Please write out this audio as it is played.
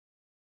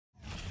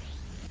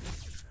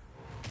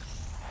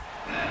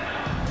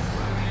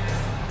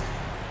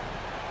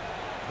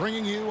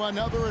bringing you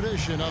another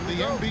edition of the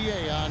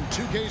NBA on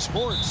 2K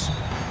Sports.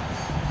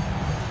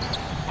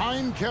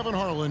 I'm Kevin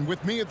Harlan.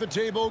 With me at the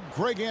table,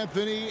 Greg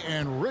Anthony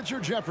and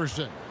Richard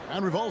Jefferson.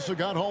 And we've also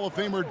got Hall of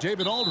Famer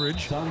David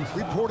Aldridge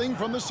reporting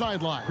from the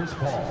sideline. Chris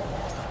Paul,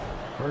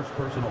 first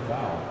personal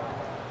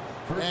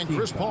foul. And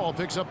Chris Paul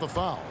picks up the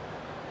foul.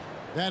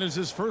 That is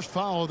his first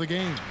foul of the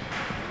game.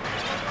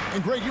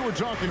 And Greg, you were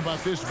talking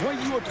about this.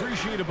 What you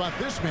appreciate about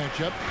this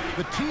matchup,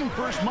 the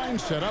team-first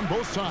mindset on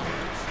both sides.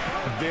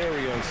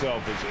 Very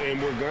unselfish.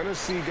 And we're going to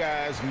see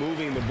guys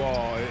moving the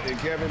ball. And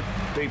Kevin,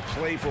 they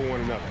play for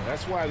one another.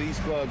 That's why these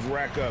clubs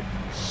rack up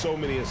so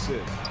many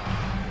assists.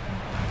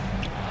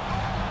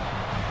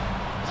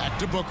 Back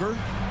to Booker.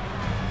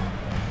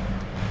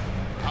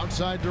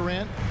 Outside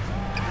Durant.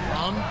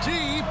 From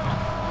deep.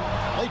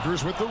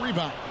 Lakers with the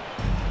rebound.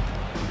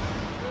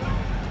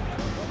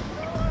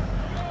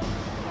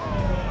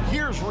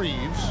 Here's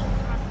Reeves.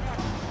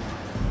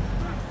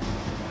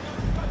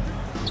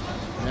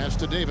 Pass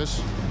to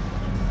Davis.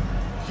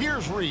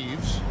 Here's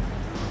Reeves.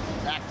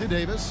 Back to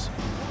Davis.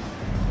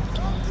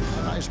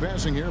 Nice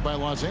passing here by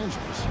Los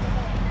Angeles.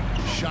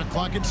 Shot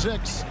clock at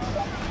 6.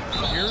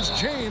 Here's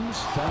James.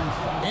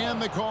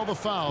 And they call the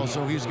foul,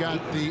 so he's got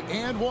the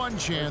and one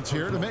chance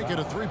here to make it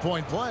a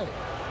three-point play.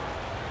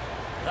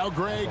 Now,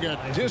 Greg, a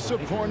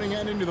disappointing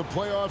ending to the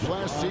playoffs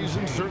last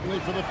season, certainly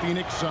for the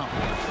Phoenix Suns.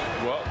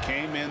 Well,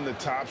 came in the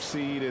top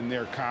seed in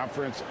their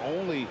conference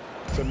only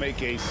to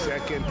make a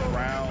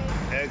second-round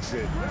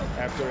exit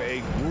after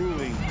a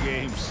grueling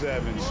Game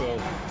 7. So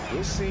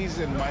this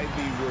season might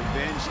be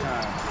revenge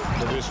time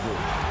for this group.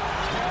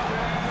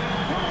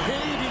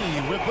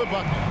 KD with the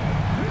bucket.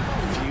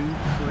 Few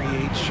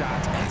create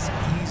shots as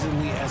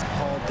easily as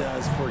Paul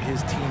does for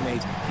his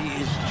teammates. He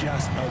is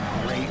just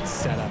a great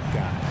setup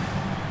guy.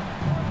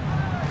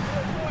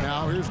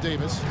 Now here's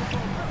Davis.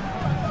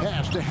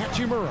 Pass to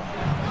Hachimura.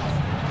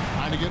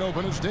 Trying to get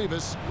open is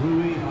Davis.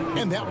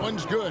 And that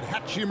one's good.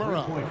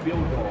 Hachimura.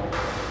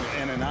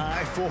 And an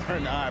eye for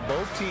an eye.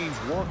 Both teams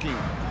working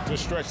to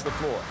stretch the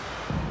floor.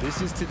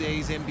 This is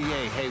today's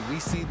NBA. Hey, we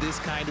see this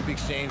kind of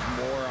exchange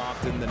more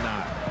often than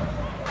not.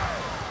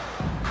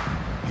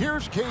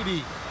 Here's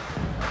KD.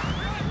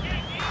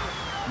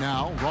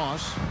 Now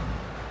Ross.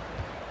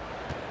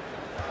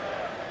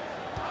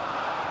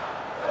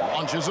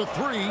 Launches a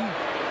three.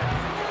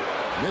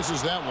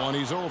 Misses that one.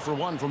 He's 0 for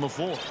 1 from the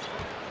floor.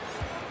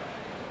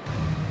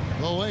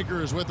 The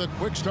Lakers with a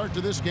quick start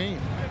to this game.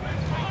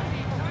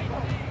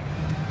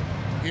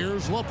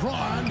 Here's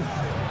LeBron.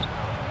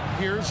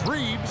 Here's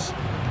Reeves.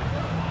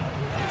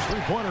 His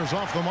three-pointers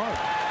off the mark.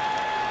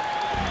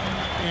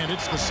 And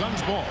it's the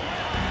Suns' ball.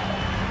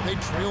 They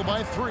trail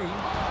by 3.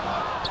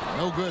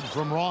 No good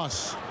from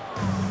Ross.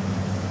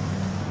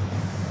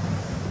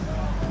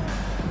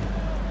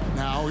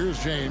 Now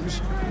here's James.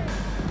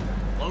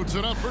 Loads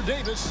it up for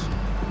Davis.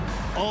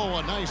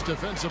 Oh, a nice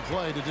defensive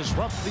play to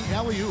disrupt the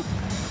alley-oop.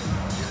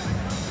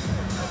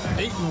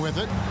 Ayton with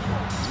it.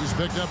 He's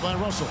picked up by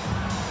Russell.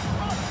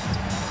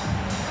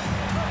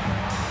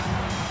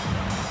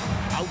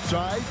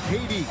 Outside,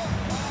 KD.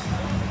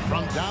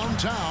 From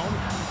downtown,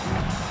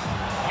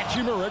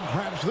 Hachimura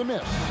grabs the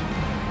miss.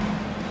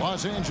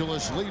 Los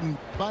Angeles leading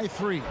by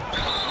 3.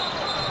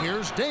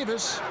 Here's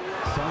Davis.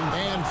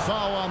 And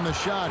foul on the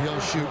shot. He'll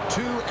shoot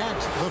 2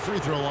 at the free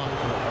throw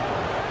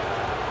line.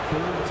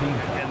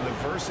 And the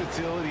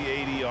versatility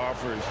AD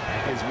offers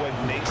is what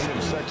makes him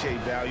such a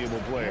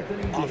valuable player.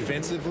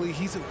 Offensively,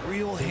 he's a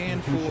real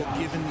handful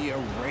given the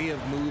array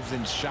of moves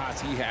and shots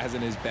he has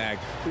in his bag.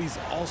 But he's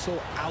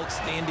also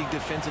outstanding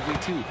defensively,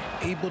 too,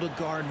 able to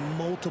guard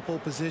multiple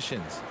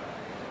positions.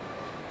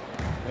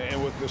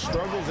 And with the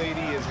struggles AD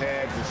has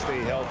had to stay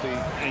healthy,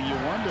 and you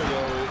wonder,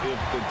 though, if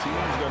the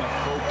team's going to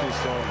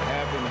focus on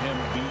having him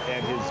be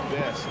at his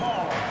best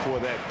for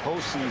that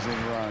postseason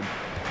run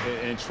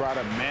and try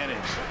to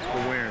manage the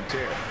wear and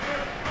tear.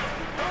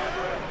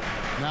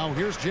 Now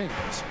here's James.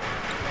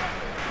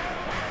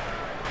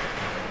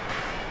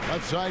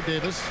 Left side,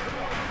 Davis.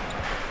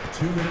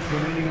 2 minutes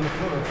remaining in the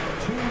first.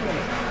 2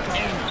 minutes.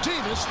 And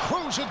Davis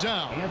throws it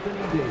down.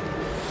 Anthony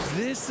Davis.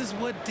 This is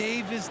what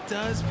Davis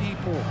does,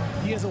 people.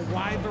 He has a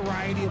wide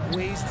variety of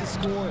ways to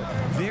score.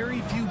 Very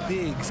few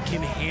bigs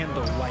can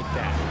handle like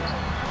that.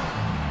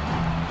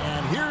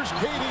 And here's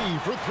KD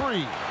for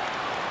 3.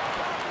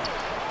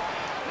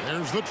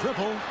 There's the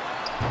triple.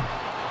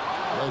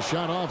 Well,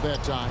 shot off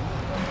that time.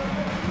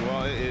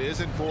 Well, it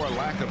isn't for a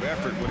lack of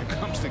effort when it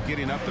comes to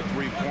getting up the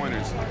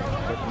three-pointers,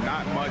 but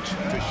not much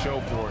to show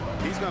for it.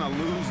 He's going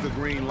to lose the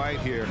green light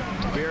here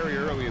very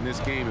early in this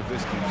game if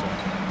this keeps up.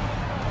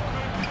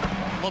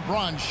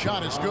 LeBron's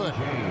shot is good.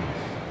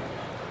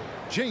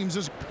 James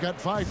has got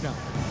 5 now.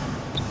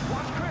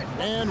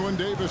 And when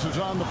Davis is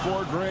on the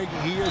floor, Greg,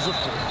 he is a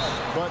force.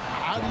 But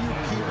how do you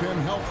keep him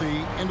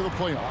healthy into the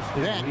playoffs?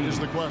 That is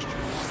the question.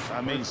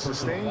 I mean,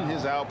 sustaining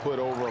his output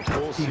over a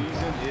full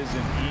season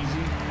isn't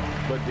easy,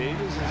 but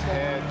Davis has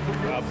had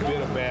a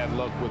bit of bad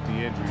luck with the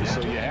injury.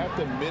 So you have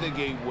to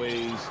mitigate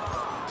ways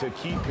to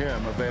keep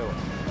him available.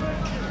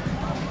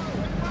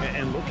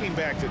 And looking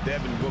back to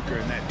Devin Booker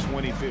in that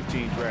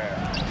 2015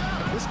 draft,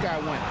 this guy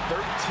went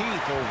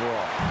 13th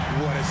overall.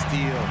 What a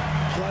steal.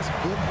 Plus,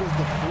 Book was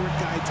the 4th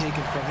guy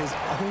taken from his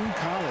own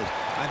college.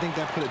 I think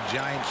that put a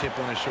giant chip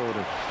on his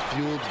shoulder,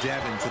 fueled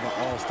Devin to the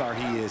all-star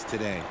he is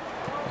today.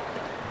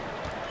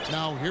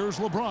 Now here's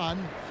LeBron,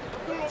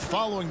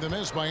 following the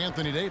miss by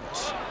Anthony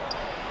Davis.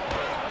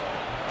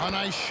 A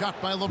nice shot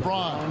by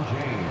LeBron.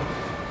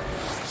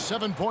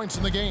 7 points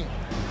in the game.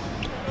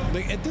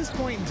 At this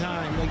point in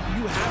time,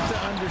 you have to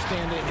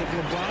understand that if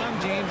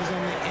LeBron James is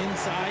on the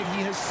inside,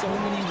 he has so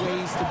many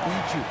ways to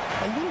beat you.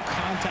 A little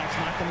contact's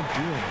not going to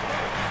do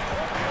anything.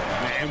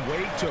 And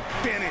wait to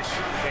finish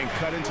and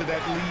cut into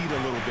that lead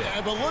a little bit.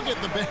 Yeah, but look at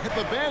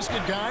the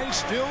basket guy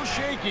still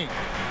shaking.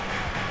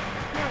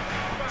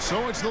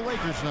 So it's the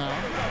Lakers now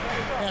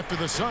after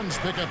the Suns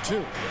pick up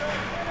 2.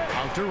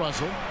 Out to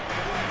Russell.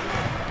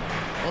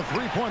 A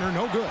three-pointer,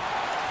 no good.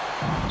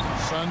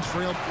 Suns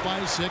trail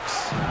by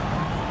 6.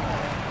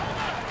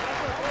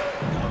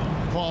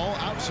 Paul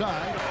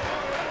outside.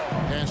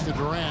 Pass to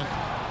Durant.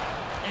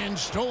 And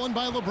stolen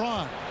by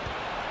LeBron.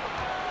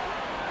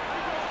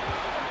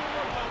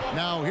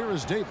 Now here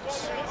is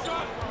Davis.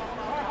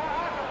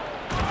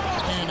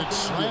 And it's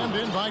slammed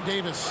in by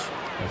Davis.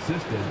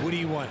 Assistant. What do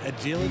you want?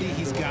 Agility?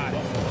 He's got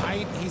it.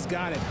 Height? He's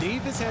got it.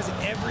 Davis has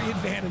every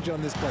advantage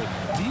on this play.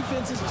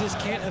 Defenses just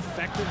can't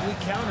effectively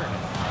counter him.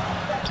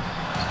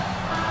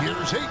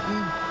 Here's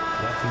Ayton.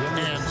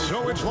 And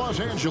so it's Los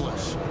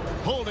Angeles,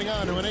 holding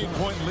on to an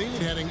 8-point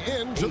lead heading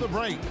into the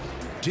break.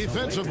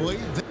 Defensively,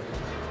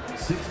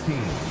 16.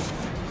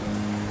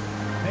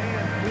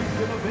 And please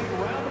give a big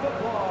round of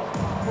applause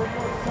for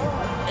your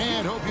son.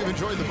 And hope you've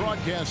enjoyed the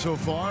broadcast so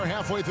far.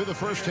 Halfway through the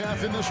first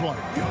half in this one.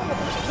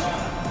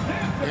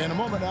 In a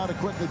moment now to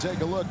quickly take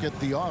a look at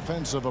the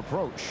offensive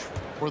approach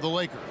for the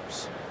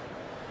Lakers.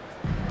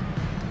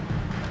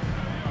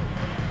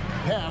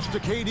 Pass to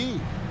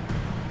KD.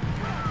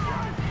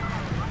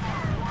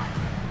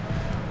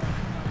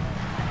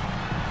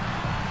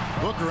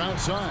 Booker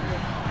outside.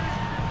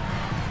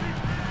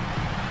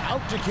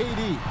 Out to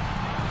KD.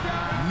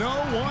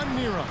 No one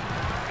near him.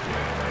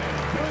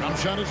 Jump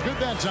shot is good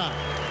that time.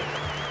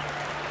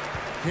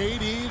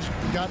 KD's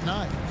got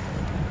 9.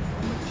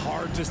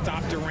 Hard to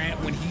stop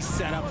Durant when he's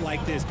set up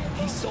like this.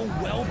 He's so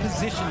well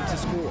positioned to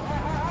score.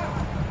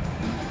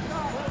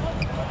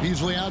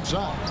 Beasley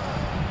outside.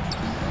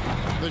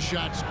 The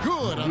shot's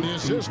good on the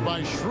assist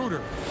by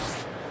Schroeder.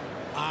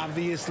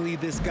 Obviously,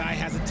 this guy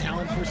has a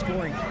talent for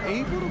scoring,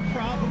 able to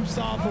problem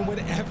solve for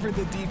whatever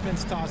the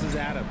defense tosses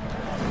at him.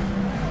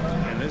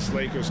 And this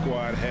Lakers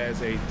squad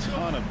has a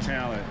ton of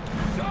talent,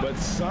 but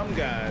some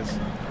guys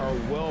are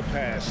well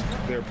past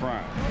their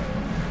prime.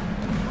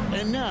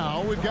 And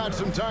now we've got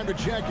some time to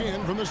check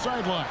in from the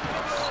sidelines.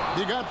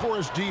 You got for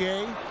us,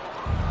 D.A.?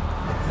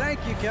 Thank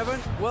you, Kevin.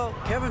 Well,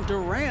 Kevin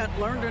Durant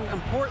learned an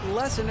important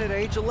lesson at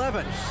age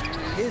 11.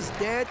 His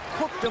dad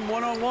cooked him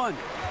one-on-one,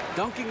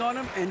 dunking on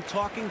him and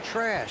talking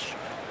trash.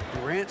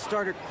 Durant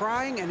started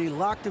crying and he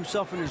locked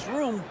himself in his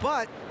room,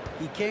 but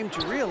he came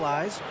to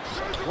realize,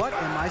 what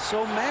am I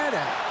so mad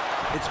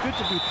at? It's good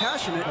to be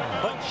passionate,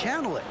 but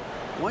channel it.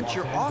 Once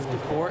you're off the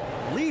court,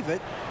 leave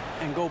it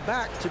and go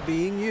back to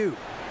being you.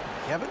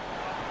 Kevin?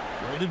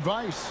 Great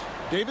advice.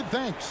 David,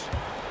 thanks.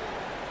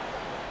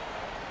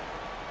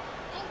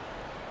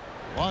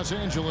 Los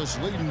Angeles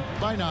leading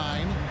by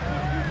 9.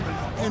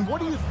 And what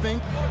do you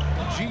think,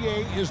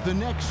 GA, is the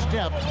next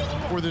step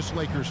for this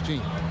Lakers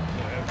team?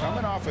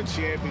 Coming off a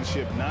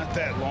championship not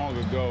that long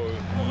ago,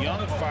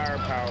 young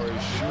firepower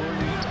is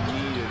surely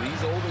needed.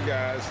 These older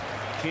guys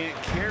can't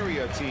carry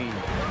a team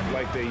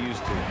like they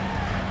used to.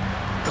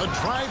 The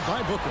drive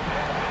by Booker.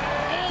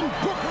 And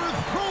Booker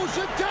throws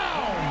it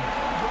down.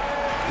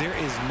 There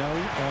is no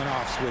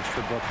on-off switch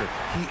for Booker.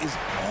 He is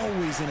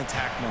always in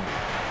attack mode.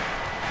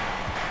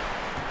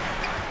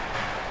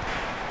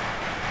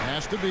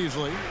 Pass to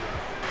Beasley.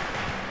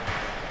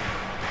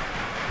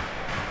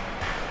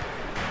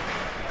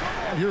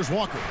 And here's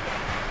Walker.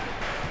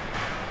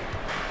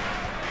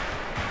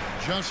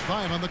 Just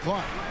 5 on the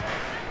clock.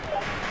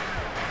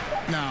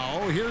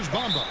 Now here's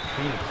Bamba.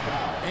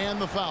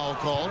 And the foul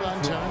called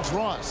on Terrence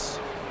Ross.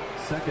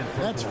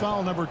 That's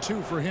foul number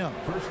 2 for him.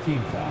 First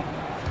team foul.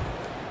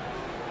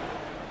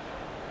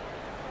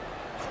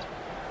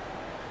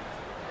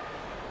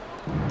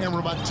 And we're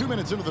about 2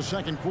 minutes into the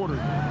second quarter.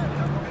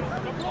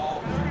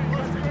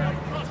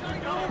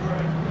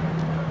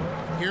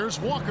 Here's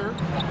Walker.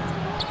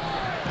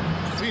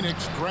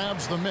 Phoenix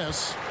grabs the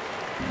miss.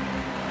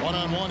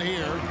 One-on-one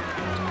here.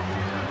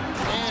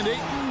 And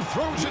Ayton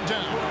throws it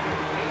down.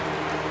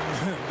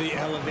 The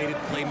elevated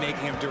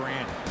playmaking of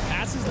Durant.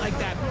 Passes like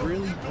that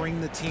really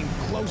bring the team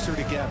closer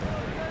together.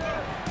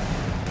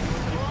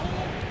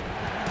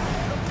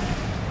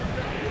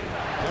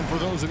 And for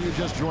those of you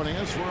just joining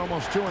us, we're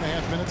almost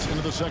 2.5 minutes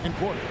into the second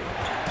quarter.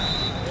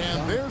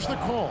 And there's the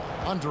call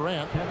on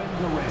Durant.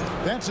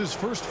 That's his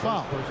first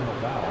foul.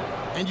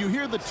 And you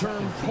hear the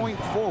term point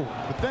forward.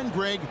 But then,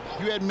 Greg,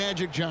 you had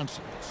Magic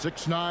Johnson.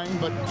 6'9",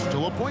 but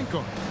still a point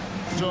guard.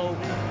 So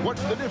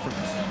what's the difference?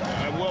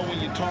 Well, when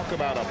you talk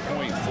about a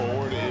point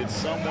forward, it's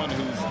someone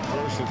whose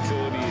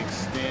versatility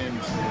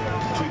extends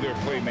to their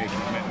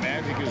playmaking.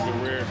 Magic is the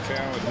rare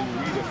talent who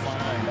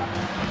redefined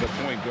the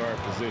point guard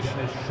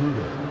position.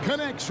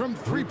 Connects from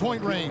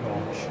three-point range.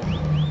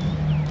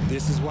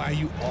 This is why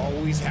you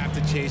always have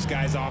to chase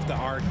guys off the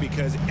arc,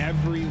 because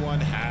everyone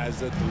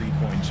has a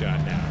three-point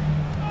shot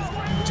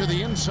now. To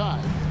the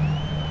inside.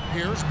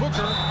 Here's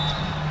Booker.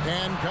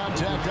 And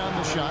contact on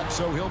the shot,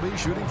 so he'll be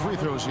shooting free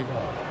throws here.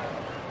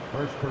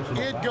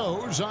 It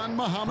goes on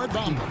Mohamed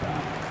Bamba.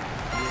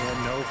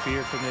 Yeah, no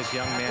fear from this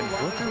young man.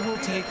 Booker will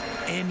take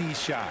any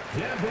shot.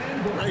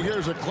 Right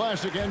here's a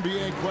classic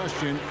NBA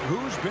question.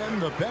 Who's been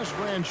the best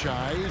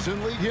franchise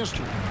in league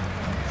history?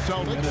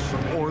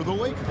 Celtics or the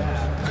Lakers?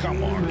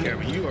 Come on,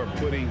 Kevin. You are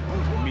putting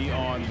me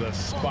on the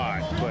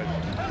spot, but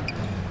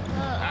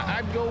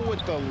I'd go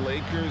with the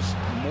Lakers.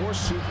 More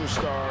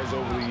superstars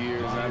over the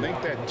years, and I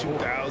think that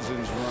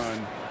 2000s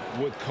run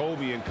with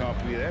Kobe and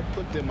company, that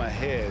put them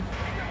ahead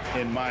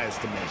in my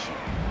estimation.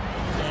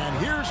 And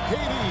here's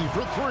KD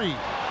for three.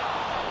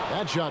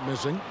 That shot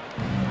missing.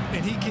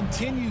 And he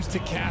continues to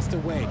cast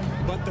away,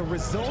 but the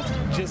results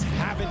just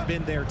haven't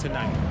been there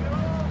tonight.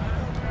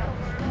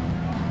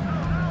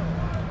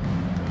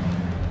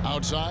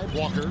 Outside,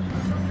 Walker.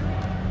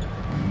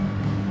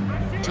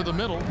 To the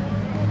middle.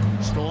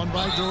 Stolen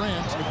by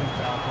Durant.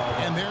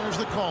 And there's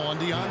the call on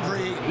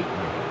DeAndre Ayton.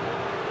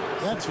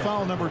 That's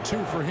foul number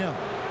 2 for him.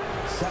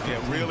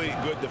 Yeah, really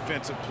good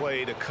defensive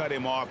play to cut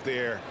him off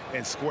there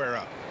and square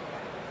up.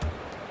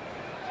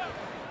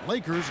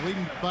 Lakers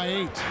leading by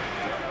 8.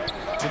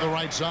 To the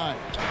right side.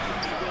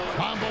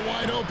 Bamba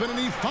wide open, and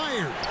he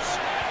fires.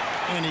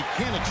 And he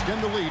can't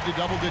extend the lead to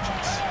double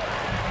digits.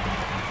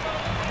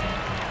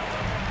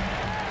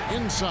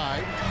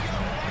 Inside.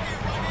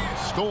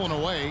 Stolen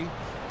away.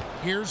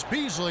 Here's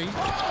Beasley,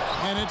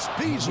 and it's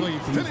Beasley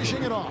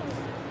finishing it off.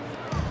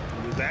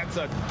 That's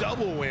a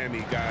double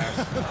whammy, guys.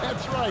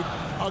 That's right.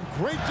 A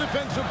great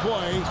defensive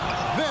play,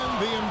 then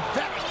the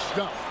emphatic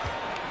stuff.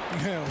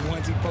 Yeah,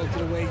 once he poked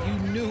it away, you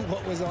knew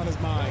what was on his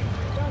mind.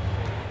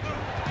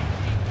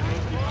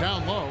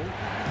 Down low.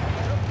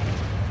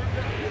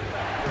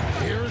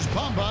 Here's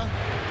Bamba,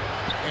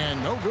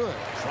 and no good.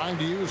 Trying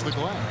to use the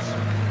glass.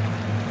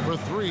 For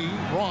 3,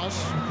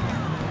 Ross.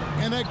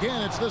 And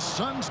again, it's the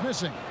Suns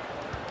missing.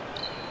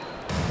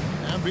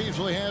 And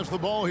Beasley has the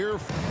ball here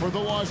for the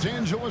Los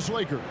Angeles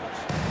Lakers.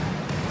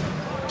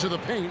 To the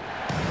paint.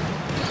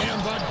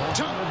 And the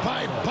dunk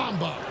by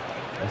Bamba.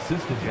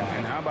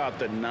 And how about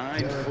the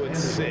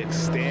 9'6"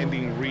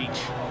 standing reach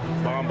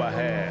Bamba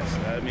has?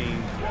 I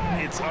mean,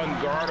 it's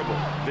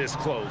unguardable this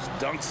close.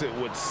 Dunks it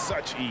with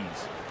such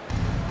ease.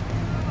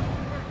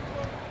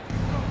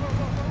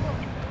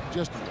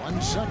 Just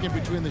 1 second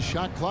between the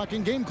shot clock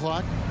and game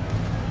clock.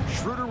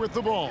 Schroeder with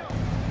the ball.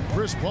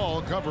 Chris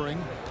Paul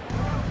covering.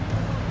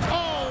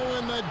 Oh,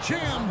 and the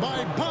jam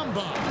by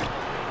Bamba.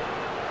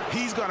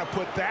 He's going to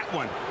put that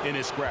one in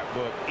his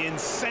scrapbook.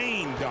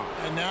 Insane dunk.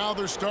 And now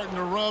they're starting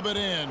to rub it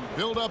in.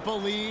 Build up a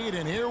lead,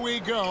 and here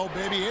we go,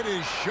 baby. It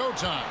is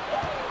showtime.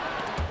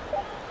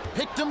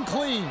 Picked him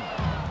clean.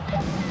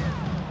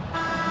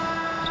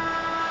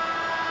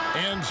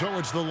 And so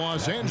it's the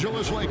Los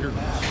Angeles Lakers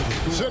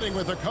sitting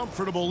with a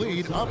comfortable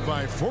lead, up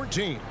by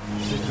 14.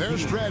 Their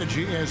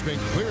strategy has been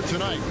clear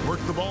tonight. Work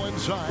the ball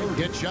inside,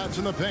 get shots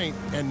in the paint,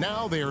 and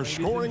now they are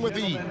scoring with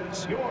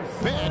ease.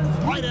 Back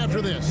right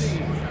after this.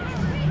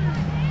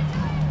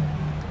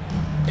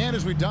 And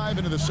as we dive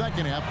into the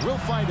second half, we'll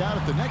find out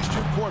if the next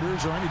 2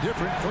 quarters are any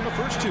different from the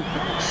first 2.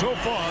 So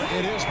far,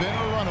 it has been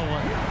a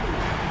runaway.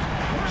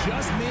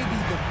 Just maybe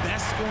the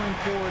best scoring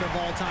forward of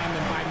all time,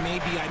 and by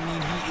maybe I mean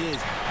he is.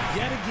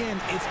 Yet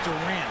again, it's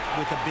Durant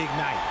with a big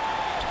night.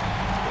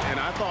 And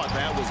I thought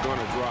that was going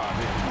to drop.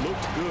 It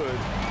looked good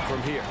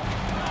from here.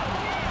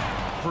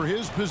 For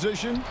his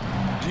position,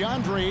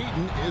 DeAndre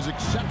Ayton is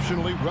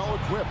exceptionally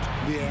well-equipped.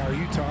 Yeah, are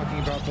you talking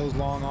about those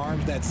long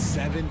arms, that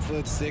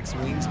 7'6"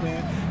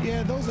 wingspan?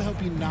 Yeah, those will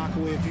help you knock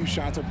away a few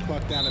shots or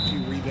pluck down a few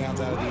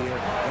rebounds out of the air.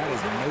 That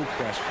is no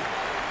question.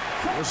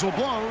 Whistle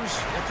blows,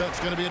 if that's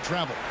going to be a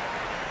travel.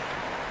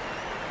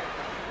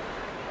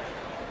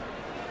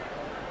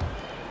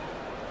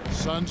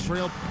 Suns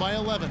trail by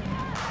 11.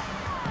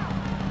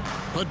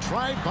 The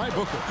drive by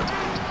Booker.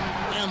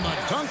 And the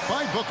dunk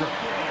by Booker.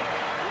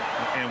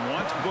 And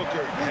once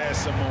Booker has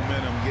some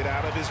momentum, get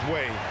out of his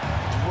way,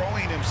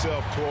 throwing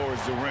himself towards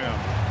the rim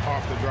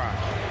off the drive.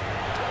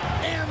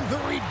 And the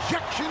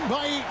rejection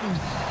by Ayton.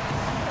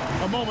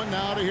 A moment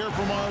now to hear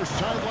from our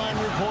sideline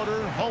reporter,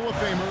 Hall of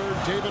Famer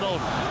David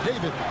Aldridge.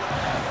 David.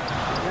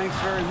 Thanks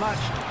very much.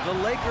 The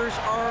Lakers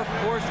are, of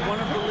course, one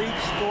of the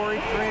league's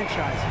storied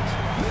franchises.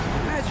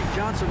 Magic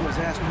Johnson was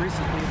asked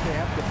recently if they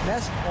have the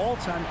best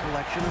all-time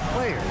collection of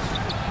players.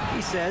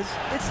 He says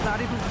it's not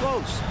even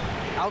close.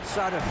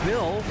 Outside of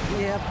Bill,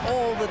 we have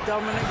all the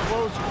dominant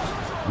closers.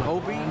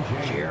 Kobe,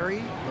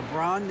 Jerry,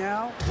 LeBron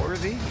now,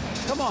 Worthy.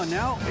 Come on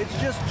now, it's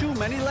just too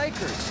many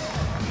Lakers.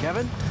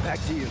 Kevin, back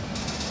to you.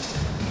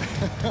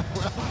 Well,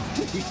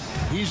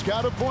 he's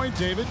got a point,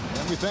 David,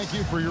 and we thank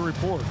you for your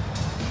report.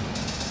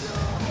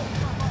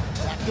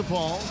 Back to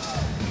Paul.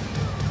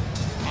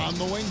 On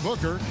the wing,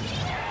 Booker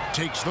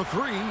takes the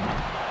three,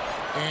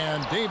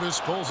 and Davis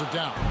pulls it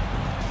down.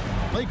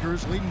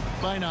 Lakers leading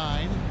by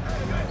 9.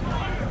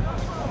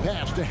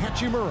 Pass to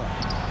Hachimura.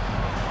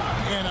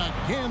 And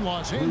again,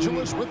 Los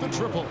Angeles with the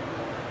triple.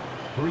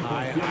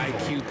 High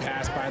IQ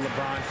pass by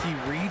LeBron. He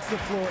reads the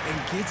floor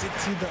and gets it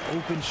to the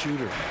open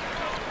shooter.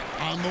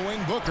 On the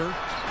wing, Booker.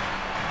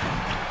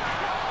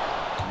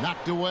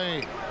 Knocked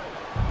away.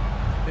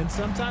 And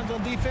sometimes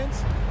on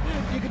defense,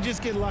 you could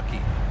just get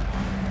lucky.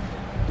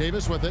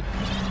 Davis with it.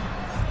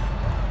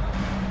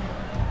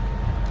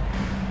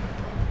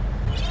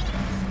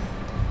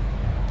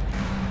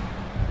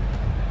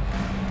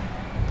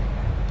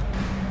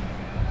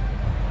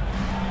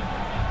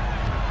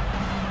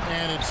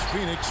 And it's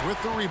Phoenix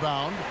with the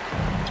rebound.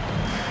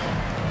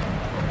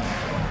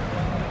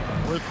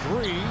 For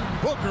 3,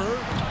 Booker.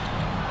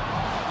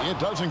 It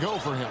doesn't go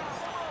for him.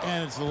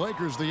 And it's the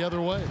Lakers the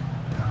other way.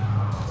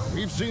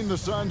 We've seen the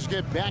Suns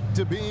get back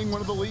to being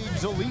one of the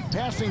league's elite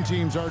passing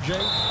teams, RJ.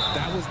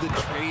 That was the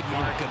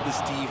trademark of the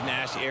Steve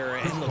Nash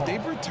era. And look,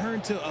 they've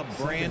returned to a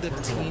brand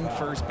of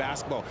team-first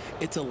basketball.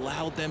 It's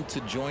allowed them to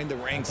join the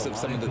ranks of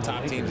some of the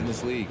top teams in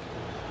this league.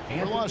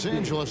 For Los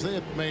Angeles, they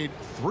have made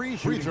 3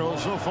 free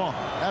throws so far.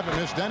 Haven't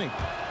missed any.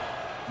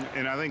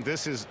 And I think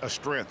this is a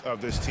strength of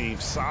this team.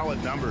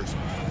 Solid numbers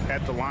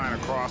at the line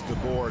across the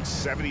board,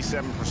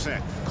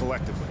 77%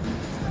 collectively.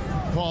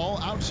 Paul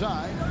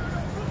outside.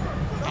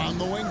 On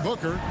the wing,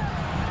 Booker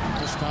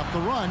to stop the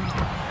run.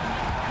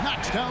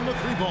 Knocks down the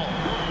 3 ball.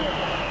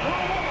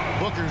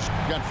 Booker's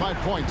got 5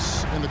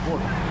 points in the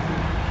quarter.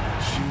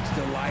 Shoots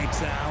the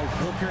lights out.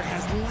 Booker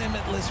has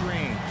limitless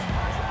range.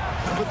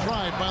 The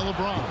drive by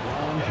LeBron.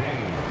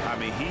 I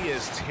mean, he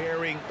is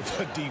tearing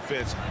the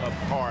defense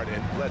apart.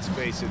 And let's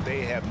face it,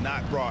 they have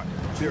not brought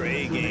their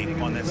A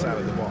game on that side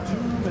of the ball.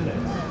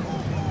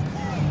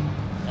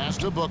 Pass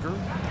to Booker.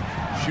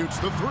 Shoots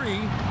the 3.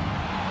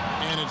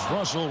 And it's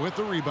Russell with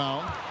the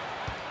rebound.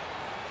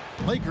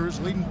 Lakers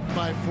leading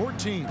by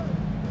 14.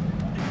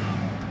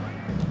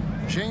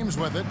 James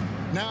with it.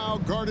 Now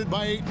guarded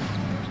by 8.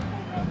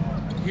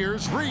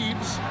 Here's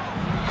Reeves.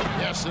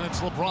 Yes, and it's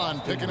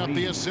LeBron picking up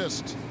the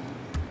assist.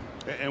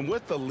 And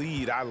with the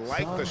lead, I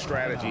like the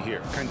strategy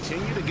here.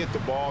 Continue to get the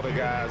ball to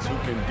guys who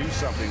can do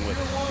something with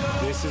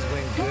it. This is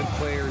when good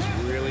players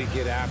really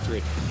get after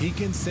it. He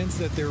can sense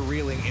that they're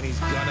reeling, and he's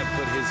going to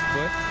put his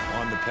foot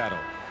on the pedal.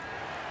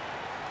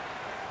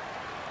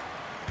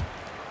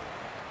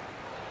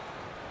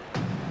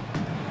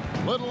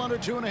 Little under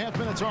 2.5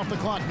 minutes off the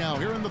clock now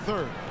here in the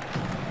third.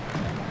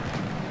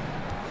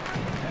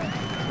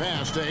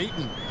 Pass to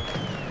Ayton.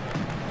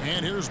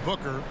 And here's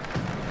Booker.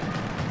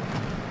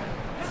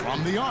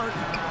 From the arc.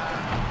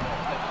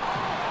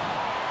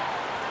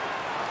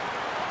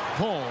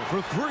 Paul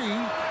for 3.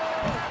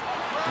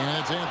 And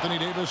it's Anthony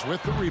Davis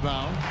with the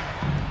rebound.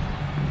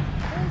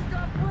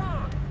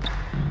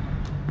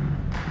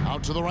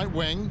 Out to the right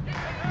wing.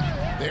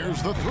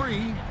 There's the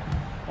 3.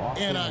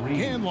 And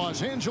again,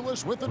 Los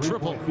Angeles with the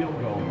triple.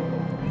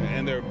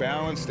 And their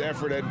balanced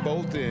effort at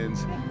both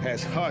ends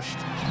has hushed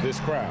this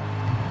crowd.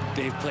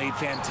 They've played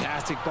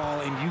fantastic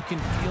ball, and you can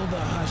feel the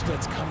hush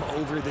that's come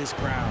over this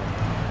crowd.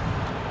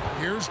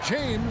 Here's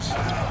James.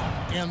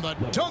 And the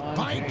dunk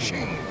by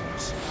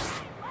James.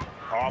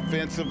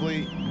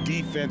 Offensively,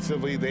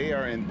 defensively, they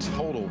are in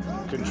total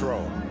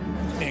control.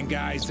 And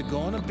guys, to go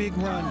on a big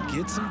run,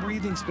 get some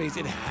breathing space,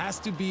 it has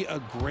to be a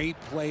great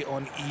play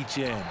on each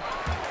end.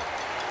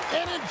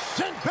 And it's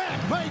sent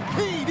back by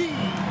KD.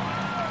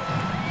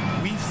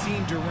 We've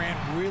seen Durant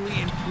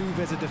really improve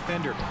as a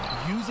defender,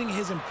 using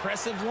his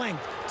impressive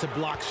length to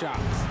block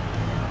shots.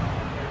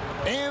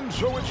 And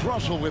so it's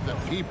Russell with it.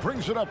 He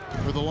brings it up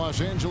for the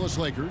Los Angeles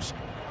Lakers.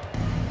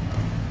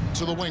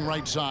 To the wing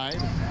right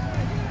side.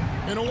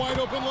 And a wide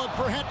open look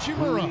for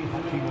Hachimura.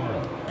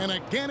 And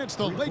again, it's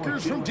the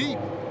Lakers from deep.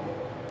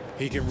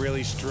 He can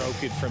really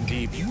stroke it from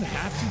deep. You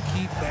have to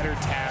keep better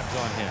tabs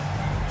on him.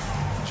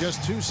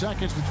 Just 2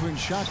 seconds between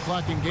shot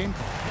clock and game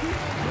clock.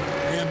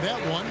 And that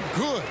one,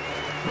 good.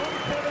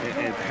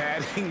 And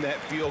padding that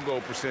field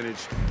goal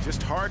percentage,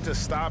 just hard to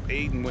stop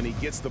Ayton when he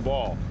gets the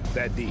ball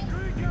that deep.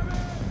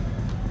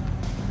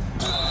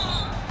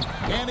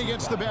 And he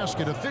gets the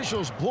basket.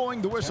 Officials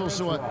blowing the whistle,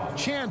 so a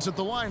chance at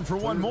the line for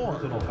one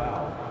more.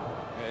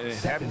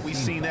 Haven't we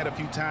seen that a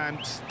few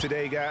times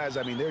today, guys?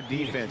 I mean, their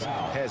defense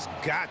has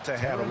got to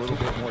have a little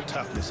bit more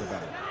toughness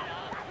about it.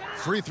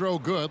 Free throw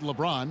good,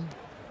 LeBron.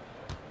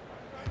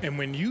 And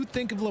when you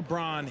think of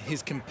LeBron,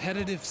 his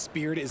competitive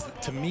spirit is,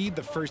 to me,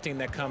 the first thing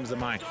that comes to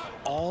mind.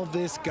 All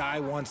this guy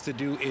wants to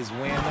do is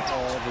win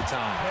all the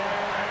time.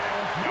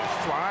 Now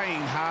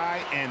flying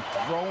high and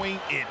throwing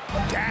it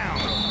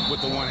down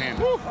with the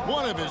one-hander.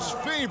 One of his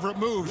favorite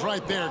moves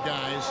right there,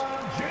 guys.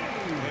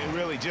 And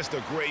really just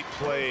a great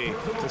play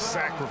to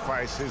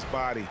sacrifice his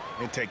body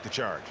and take the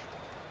charge.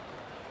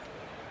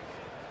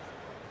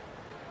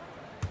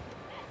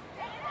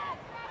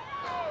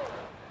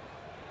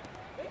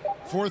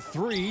 for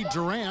three,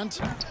 Durant.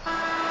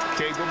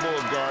 Capable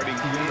of guarding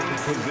any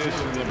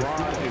position.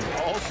 LeBron is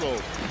also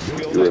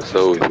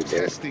skilled at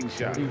contesting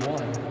shots.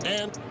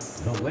 And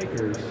The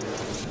Lakers,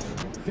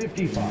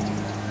 55.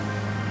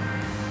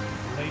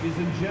 Ladies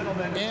and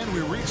gentlemen. And we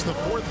reach the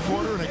fourth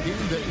quarter in a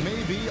game that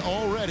may be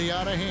already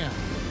out of hand.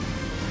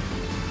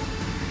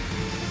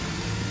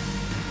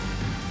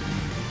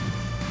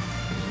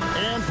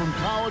 And from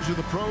college to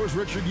the pros,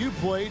 Richard, you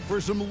played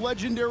for some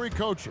legendary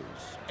coaches.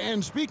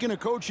 And speaking of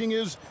coaching,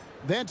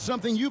 that's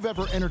something you've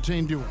ever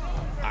entertained doing?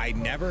 I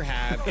never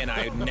have, and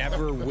I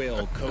never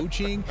will.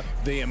 Coaching,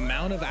 the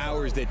amount of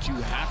hours that you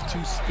have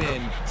to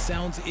spend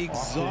sounds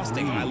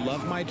exhausting. I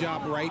love my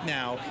job right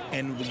now,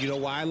 and you know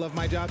why I love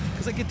my job?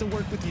 Because I get to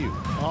work with you.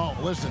 Oh,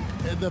 listen,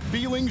 the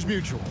feeling's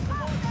mutual.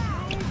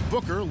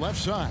 Booker, left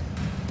side.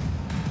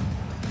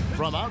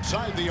 From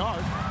outside the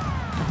arc.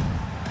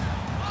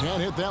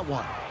 Can't hit that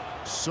one.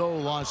 So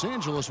Los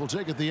Angeles will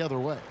take it the other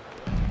way.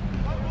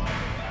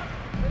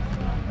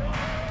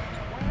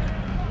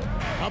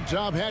 Up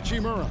top,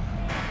 Hachimura.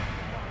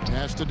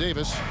 Pass to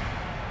Davis.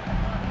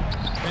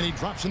 And he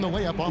drops in the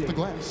layup off the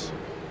glass.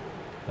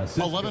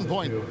 11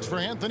 points for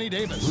Anthony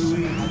Davis.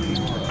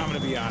 I'm going to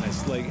be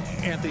honest. Like,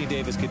 Anthony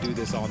Davis could do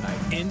this all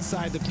night.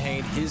 Inside the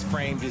paint, his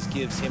frame just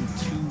gives him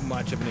too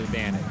much of an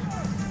advantage.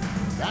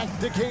 Back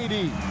to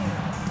KD.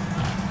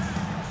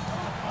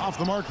 Off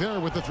the mark there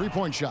with the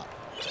three-point shot.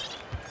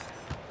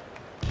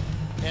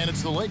 And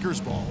it's the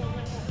Lakers' ball.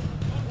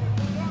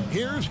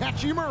 Here's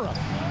Hachimura.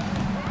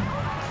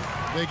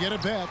 They get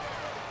it back.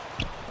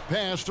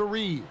 Pass to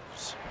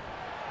Reeves.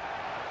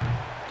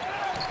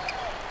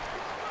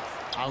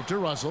 Out to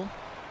Russell.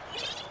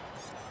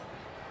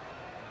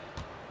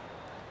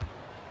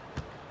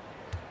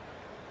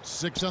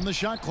 Six on the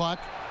shot clock.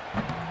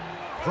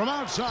 From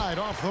outside,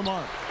 off the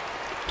mark.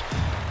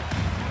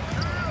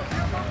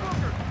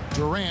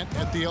 Durant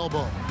at the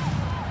elbow.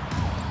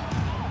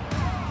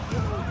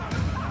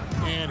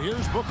 And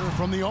here's Booker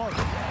from the arc.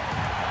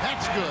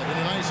 That's good, and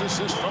a nice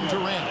assist from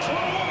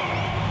Durant.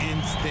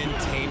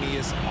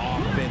 Instantaneous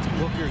offense.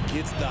 Booker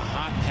gets the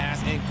hot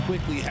pass and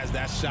quickly has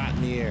that shot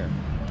in the air.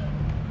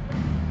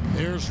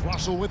 There's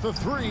Russell with the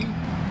three.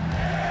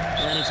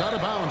 And it's out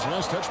of bounds.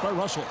 Last touch by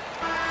Russell.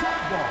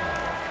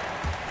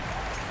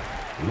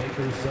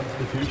 Lakers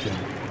substitution.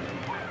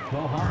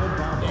 Mohamed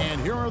Bamba.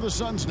 And here are the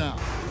Suns now.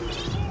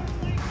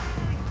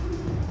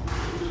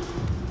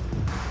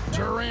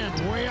 Durant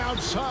way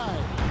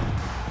outside.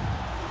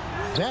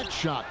 That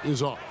shot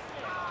is off.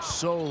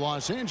 So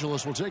Los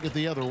Angeles will take it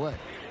the other way.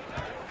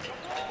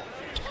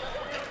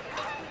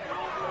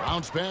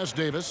 Bounce pass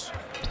Davis.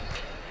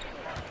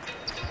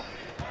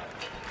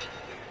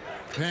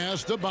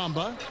 Pass to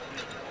Bamba.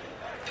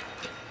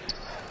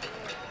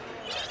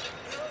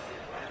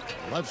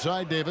 Left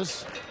side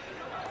Davis.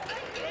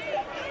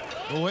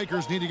 The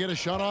Lakers need to get a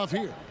shot off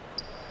here.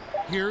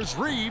 Here's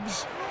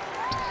Reeves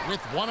with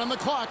one on the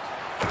clock.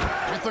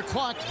 With the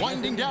clock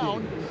winding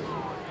down.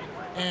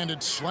 And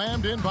it's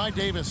slammed in by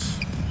Davis.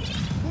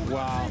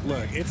 Wow,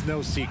 look, it's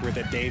no secret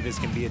that Davis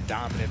can be a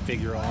dominant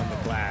figure on the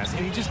glass,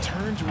 and he just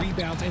turns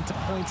rebounds into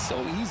points so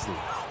easily.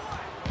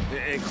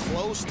 And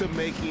close to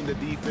making the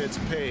defense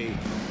pay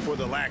for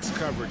the lax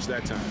coverage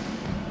that time.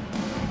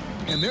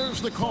 And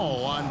there's the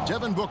call on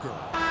Devin Booker.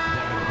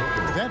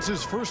 That's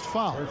his first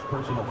foul. First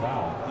personal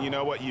foul. You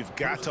know what? You've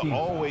got to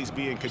always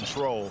be in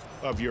control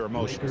of your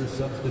emotions. Lakers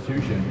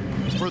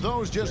substitution. For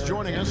those just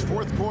joining us,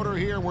 fourth quarter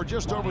here. We're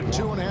just over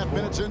 2.5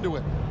 minutes into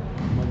it.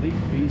 Malik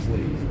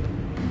Beasley.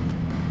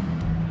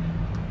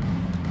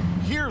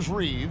 Here's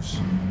Reeves.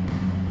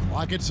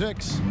 Clock at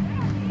 6.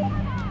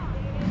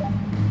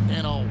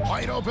 And a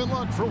wide open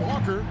look for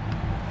Walker.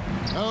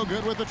 No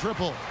good with the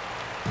triple.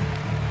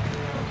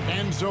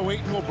 And so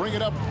Ayton will bring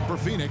it up for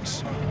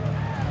Phoenix.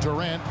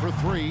 Durant for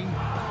three.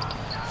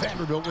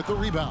 Vanderbilt with the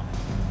rebound.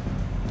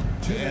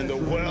 And the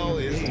well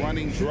is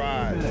running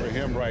dry for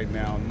him right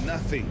now.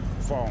 Nothing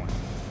falling.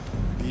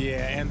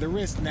 Yeah, and the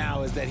risk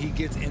now is that he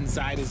gets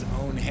inside his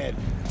own head.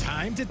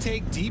 Time to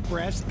take deep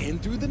breaths in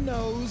through the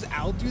nose,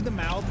 out through the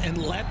mouth, and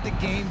let the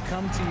game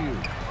come to you.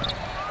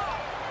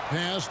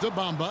 Pass to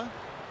Bamba.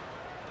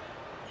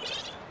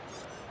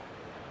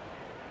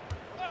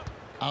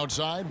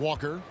 Outside,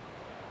 Walker.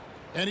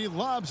 And he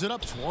lobs it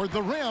up toward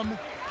the rim.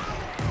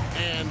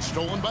 And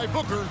stolen by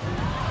Booker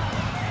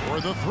for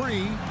the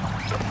three.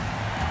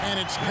 And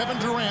it's Kevin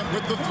Durant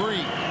with the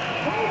three.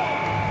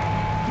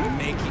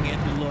 Making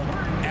it look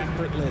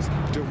effortless.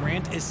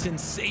 Durant is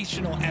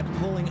sensational at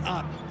pulling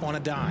up on a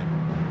dime.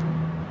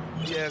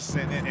 Yes,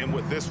 and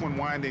with this one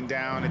winding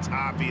down, it's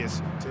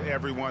obvious to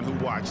everyone who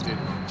watched it.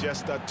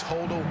 Just a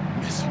total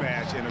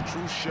mismatch and a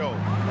true show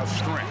of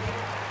strength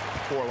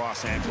for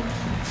Los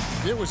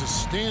Angeles. It was a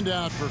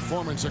standout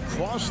performance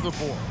across the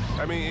board.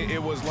 I mean,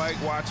 it was like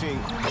watching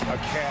a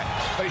cat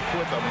play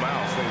with a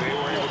mouse. They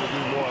were able to do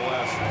more or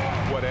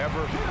less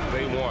whatever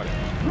they wanted.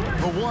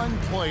 The one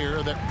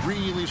player that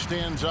really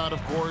stands out,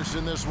 of course,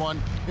 in this one,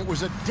 it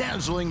was a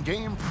dazzling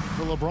game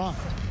for LeBron.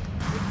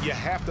 You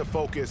have to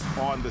focus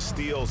on the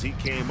steals he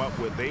came up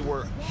with. They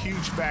were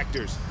huge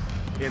factors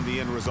in the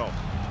end result.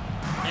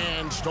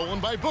 And stolen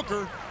by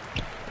Booker.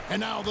 And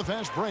now the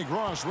fast break.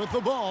 Ross with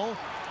the ball.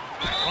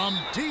 From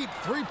deep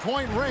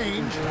three-point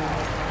range.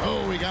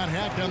 Oh, he got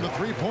hacked on the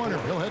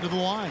three-pointer. He'll head to the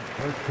line.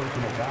 First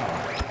personal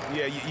foul.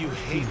 Yeah, you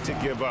hate to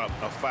give up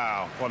a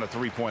foul on a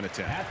three-point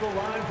attempt. At the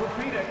line for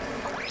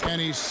Phoenix.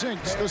 And he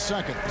sinks the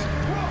second.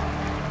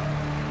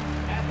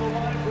 At the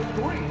line for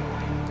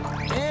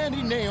three. And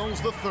he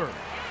nails the third.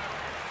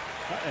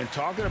 And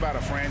talking about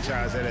a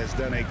franchise that has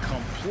done a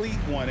complete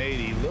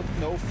 180, look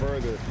no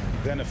further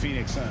than the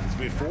Phoenix Suns.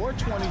 Before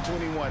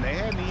 2021, they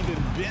hadn't even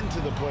been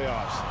to the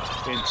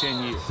playoffs in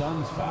 10 years.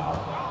 Suns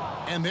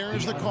foul. And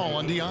there's the call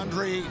on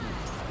DeAndre Ayton.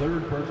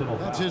 Third personal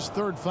foul. That's his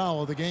third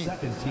foul of the game.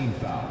 Second team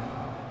foul.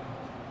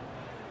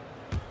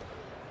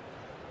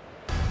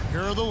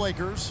 Here are the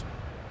Lakers.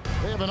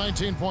 They have a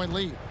 19-point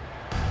lead.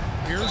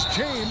 Here's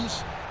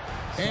James.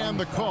 And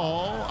the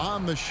call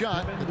on the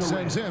shot that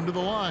sends him to the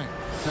line.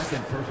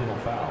 Second personal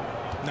foul.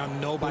 Now,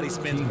 nobody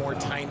spends more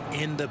time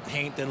in the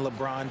paint than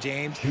LeBron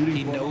James.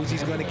 He knows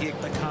he's going to get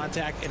the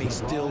contact, and he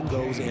still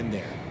goes in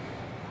there.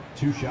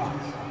 2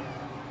 shots.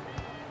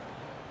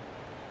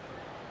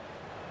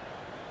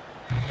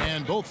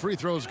 And both free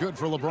throws good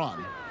for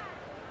LeBron.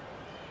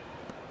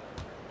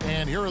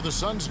 And here are the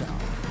Suns now.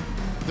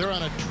 They're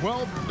on a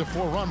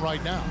 12-4 run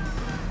right now.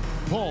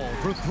 Paul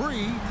for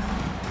three.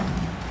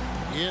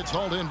 It's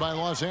hauled in by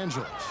Los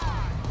Angeles.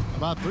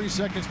 About 3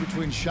 seconds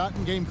between shot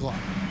and game clock.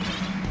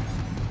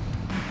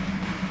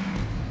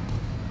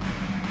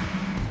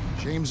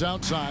 James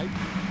outside.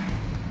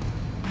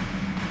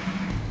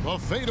 The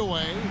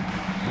fadeaway.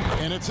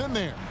 And it's in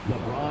there.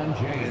 LeBron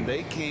James. And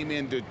they came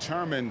in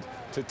determined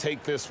to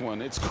take this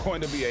one. It's going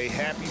to be a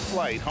happy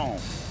flight home.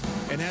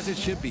 And as it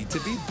should be, to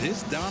be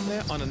this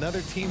dominant on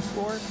another team's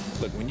floor,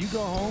 look, when you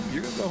go home,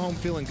 you're going to go home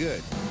feeling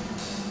good.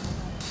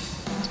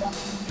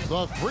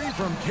 The three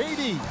from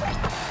KD.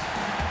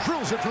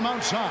 Drills it from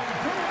outside.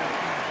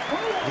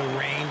 The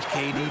range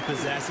KD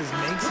possesses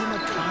makes him a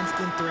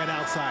constant threat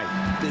outside.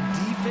 The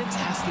defense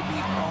has to be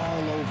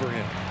all over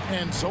him.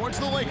 And so it's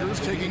the Lakers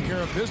taking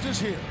care of business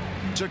here.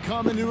 To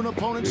come into an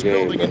opponent's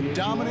building and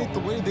dominate the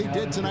way they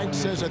did tonight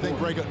says, I think,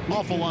 Greg, an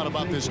awful lot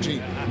about this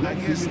team. I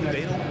guess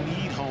they don't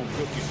need home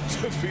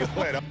cooking to feel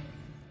that.